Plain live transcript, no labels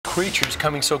creatures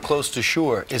coming so close to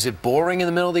shore? Is it boring in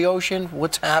the middle of the ocean?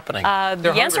 What's happening?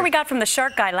 The answer we got from the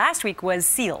shark guy last week was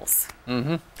seals.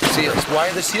 Seals. Why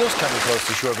are the seals coming close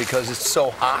to shore? Because it's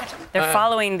so hot? They're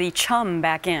following the chum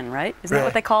back in, right? Isn't that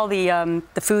what they call the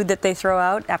food that they throw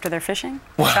out after they're fishing?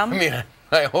 Well, Chum? I mean,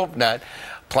 I hope not.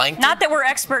 Plankton? Not that we're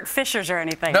expert fishers or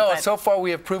anything. No, but so far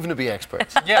we have proven to be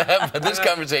experts. Yeah. But this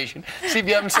conversation. See if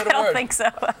you haven't said a word. I don't think so.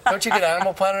 Don't you get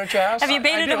Animal Planet at your house? Have you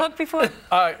baited a hook before?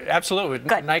 Absolutely.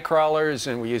 Good. Night crawlers,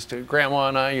 and Grandma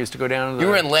and I used to go down to the... You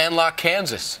were in landlocked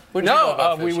Kansas. What did you know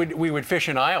about fishing? we would fish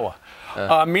in Iowa.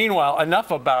 Meanwhile,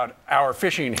 enough about our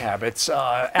fishing habits.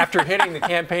 After hitting the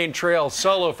campaign trail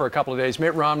solo for a couple of days,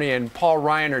 Mitt Romney and Paul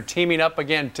Ryan are teaming up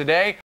again today.